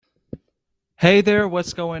Hey there,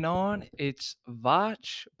 what's going on? It's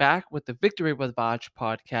Vach back with the Victory with Vach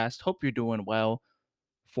podcast. Hope you're doing well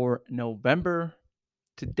for November.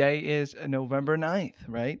 Today is November 9th,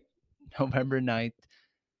 right? November 9th,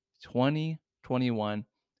 2021.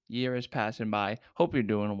 Year is passing by. Hope you're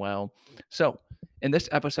doing well. So, in this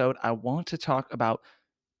episode, I want to talk about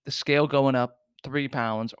the scale going up 3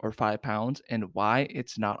 pounds or 5 pounds and why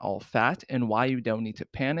it's not all fat and why you don't need to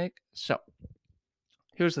panic. So,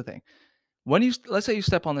 here's the thing. When let's say you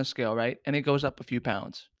step on the scale, right, and it goes up a few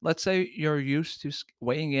pounds. Let's say you're used to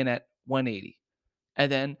weighing in at 180,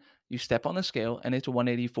 and then you step on the scale and it's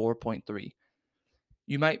 184.3.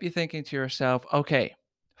 You might be thinking to yourself, okay,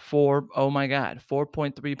 oh my God,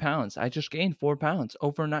 4.3 pounds. I just gained 4 pounds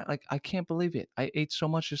overnight. Like, I can't believe it. I ate so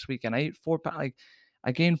much this weekend. I ate 4 pounds. Like,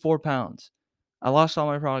 I gained 4 pounds. I lost all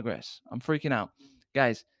my progress. I'm freaking out.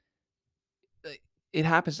 Guys, it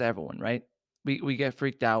happens to everyone, right? We get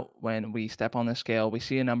freaked out when we step on the scale, we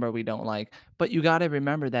see a number we don't like, but you got to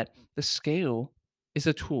remember that the scale is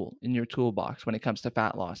a tool in your toolbox when it comes to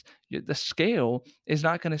fat loss. The scale is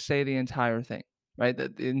not going to say the entire thing, right?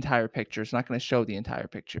 The entire picture is not going to show the entire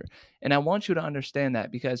picture. And I want you to understand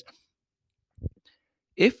that because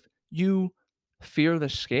if you fear the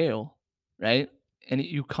scale, right? And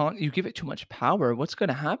you give it too much power, what's going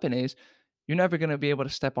to happen is you're never going to be able to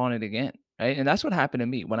step on it again, right? And that's what happened to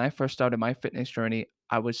me when I first started my fitness journey.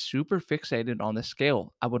 I was super fixated on the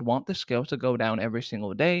scale. I would want the scale to go down every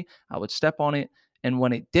single day. I would step on it, and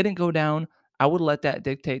when it didn't go down, I would let that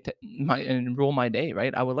dictate my and rule my day,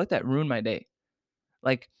 right? I would let that ruin my day.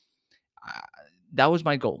 Like, I that was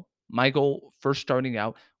my goal. My goal first starting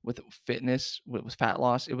out with fitness, with fat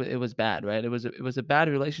loss, it was bad, right? It was a bad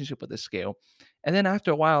relationship with the scale. And then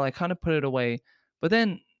after a while, I kind of put it away. But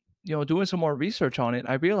then, doing some more research on it,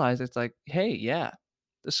 I realized it's like, hey, yeah,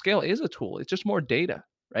 the scale is a tool. It's just more data,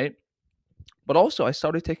 right? But also, I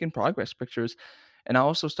started taking progress pictures, and I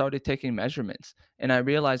also started taking measurements, and I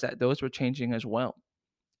realized that those were changing as well.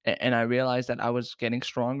 And I realized that I was getting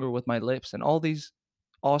stronger with my lips and all these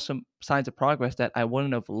awesome signs of progress that I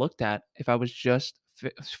wouldn't have looked at if I was just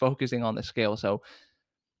focusing on the scale. So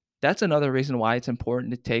that's another reason why it's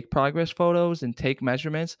important to take progress photos and take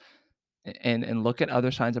measurements and look at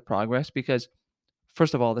other signs of progress because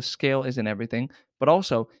first of all, the scale isn't everything, but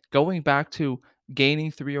also going back to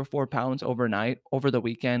gaining 3 or 4 pounds overnight over the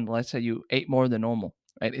weekend. Let's say you ate more than normal,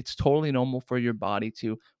 right? It's totally normal for your body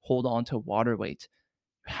to hold on to water weight.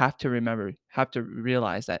 Have to remember, have to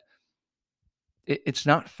realize that it's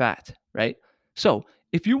not fat, right? So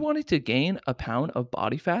if you wanted to gain a pound of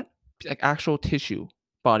body fat, like actual tissue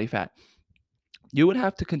body fat, you would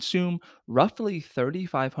have to consume roughly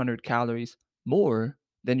 3,500 calories more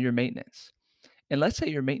than your maintenance. And let's say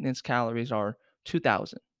your maintenance calories are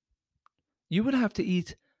 2,000. You would have to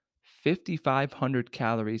eat 5,500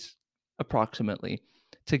 calories approximately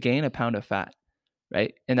to gain a pound of fat,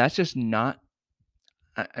 right? And that's just not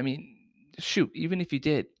I mean, shoot, even if you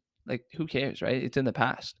did, like, who cares, right? It's in the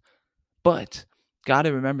past. But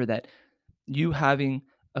gotta remember that you having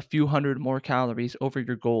a few hundred more calories over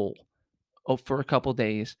your goal for a couple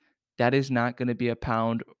days, that is not gonna be a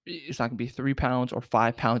pound. It's not gonna be 3 pounds or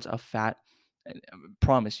 5 pounds of fat. I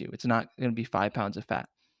promise you, it's not gonna be 5 pounds of fat.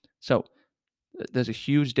 So there's a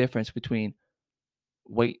huge difference between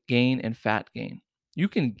weight gain and fat gain. You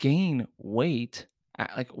can gain weight,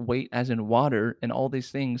 like weight as in water and all these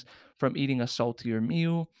things from eating a saltier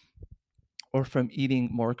meal or from eating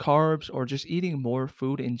more carbs or just eating more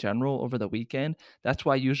food in general over the weekend. That's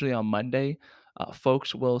why usually on Monday,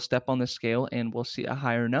 folks will step on the scale and we'll see a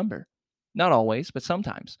higher number. Not always, but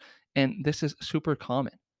sometimes. And this is super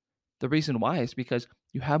common. The reason why is because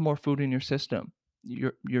you have more food in your system.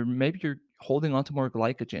 You're holding on to more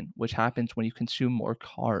glycogen, which happens when you consume more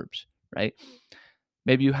carbs, right?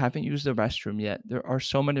 Maybe you haven't used the restroom yet. There are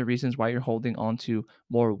so many reasons why you're holding on to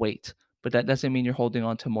more weight, but that doesn't mean you're holding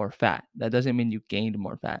on to more fat. That doesn't mean you gained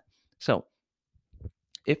more fat. So,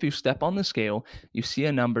 if you step on the scale, you see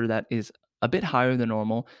a number that is a bit higher than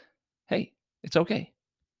normal, hey, it's okay.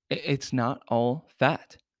 It's not all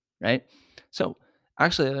fat, right? So,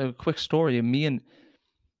 actually, a quick story. Me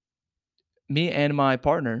and my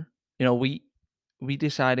partner, we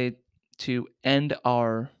decided to end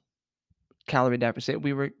our calorie deficit.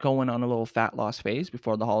 We were going on a little fat loss phase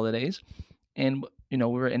before the holidays, and we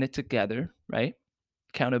were in it together, right?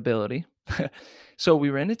 Accountability. So we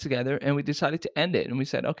were in it together, and we decided to end it. And we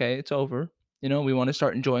said, okay, it's over. We want to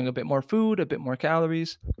start enjoying a bit more food, a bit more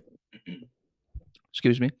calories.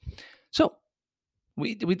 Excuse me. So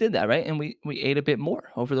we did that, right? And we ate a bit more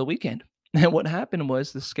over the weekend. And what happened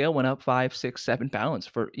was the scale went up 5, 6, 7 pounds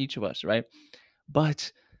for each of us, right?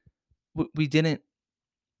 But we didn't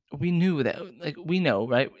we knew that, like, we know,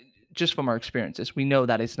 right? Just from our experiences, we know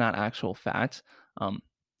that it's not actual fat. Um,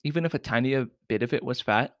 Even if a tiny bit of it was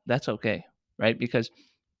fat, that's okay, right? Because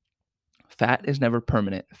fat is never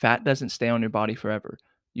permanent. Fat doesn't stay on your body forever.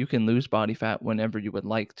 You can lose body fat whenever you would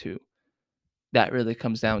like to. That really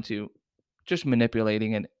comes down to just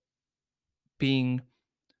manipulating and being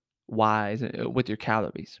wise with your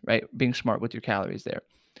calories, right? Being smart with your calories there.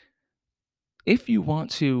 If you want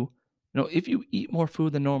to, if you eat more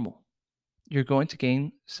food than normal, you're going to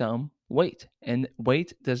gain some weight, and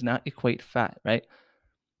weight does not equate fat, right?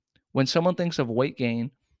 When someone thinks of weight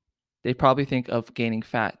gain, they probably think of gaining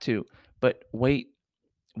fat too, but weight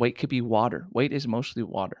could be water. Weight is mostly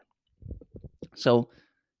water. So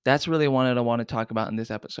that's really what I want to talk about in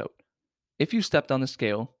this episode. If you stepped on the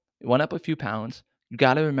scale, it went up a few pounds, you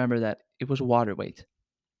got to remember that it was water weight.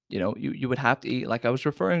 You would have to eat, like I was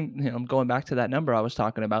referring, I'm going back to that number I was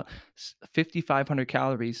talking about, 5,500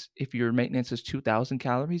 calories. If your maintenance is 2,000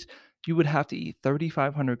 calories, you would have to eat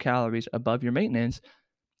 3,500 calories above your maintenance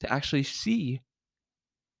to actually see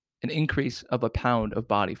an increase of a pound of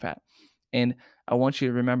body fat. And I want you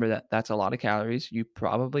to remember that that's a lot of calories. You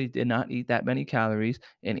probably did not eat that many calories.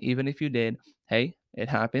 And even if you did, hey, it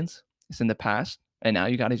happens. It's in the past. And now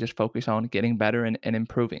you got to just focus on getting better and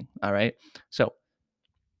improving. All right. So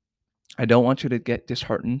I don't want you to get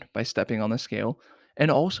disheartened by stepping on the scale.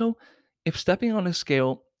 And also, if stepping on a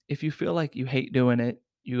scale, if you feel like you hate doing it,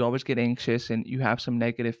 you always get anxious and you have some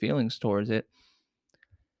negative feelings towards it,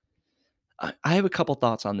 I have a couple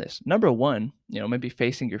thoughts on this. Number one, maybe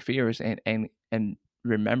facing your fears and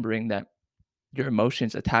remembering that your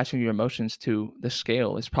emotions, attaching your emotions to the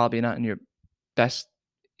scale is probably not in your best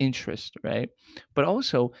interest, right? But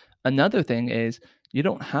also, another thing is you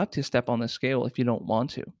don't have to step on the scale if you don't want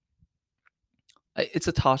to. It's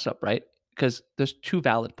a toss up, right? Because there's two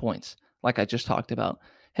valid points, like I just talked about.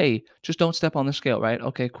 Hey, just don't step on the scale, right?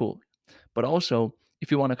 Okay, cool. But also, if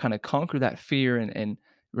you want to kind of conquer that fear and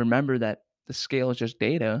remember that the scale is just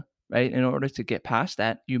data, right? In order to get past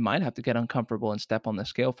that, you might have to get uncomfortable and step on the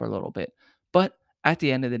scale for a little bit. But at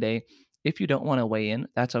the end of the day, if you don't want to weigh in,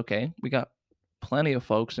 that's okay. We got plenty of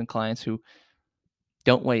folks and clients who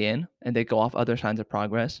don't weigh in and they go off other signs of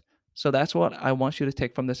progress. So that's what I want you to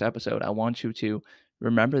take from this episode. I want you to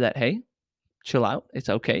remember that, hey, chill out. It's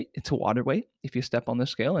okay. It's a water weight. If you step on the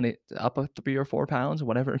scale and it's up a 3 or 4 pounds,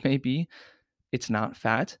 whatever it may be, it's not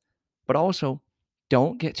fat. But also,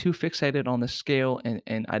 don't get too fixated on the scale.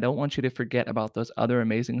 And I don't want you to forget about those other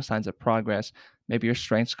amazing signs of progress. Maybe your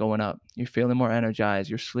strength's going up, you're feeling more energized,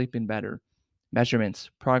 you're sleeping better, measurements,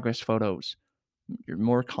 progress photos, you're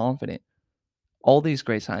more confident, all these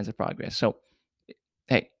great signs of progress. So,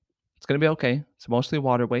 hey, it's going to be okay. It's mostly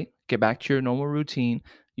water weight. Get back to your normal routine.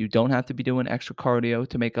 You don't have to be doing extra cardio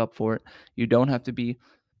to make up for it. You don't have to be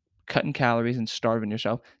cutting calories and starving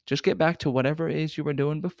yourself. Just get back to whatever it is you were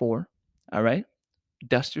doing before. All right.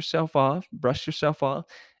 Dust yourself off, brush yourself off,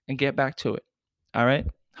 and get back to it. All right.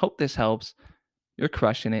 Hope this helps. You're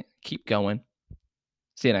crushing it. Keep going.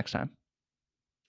 See you next time.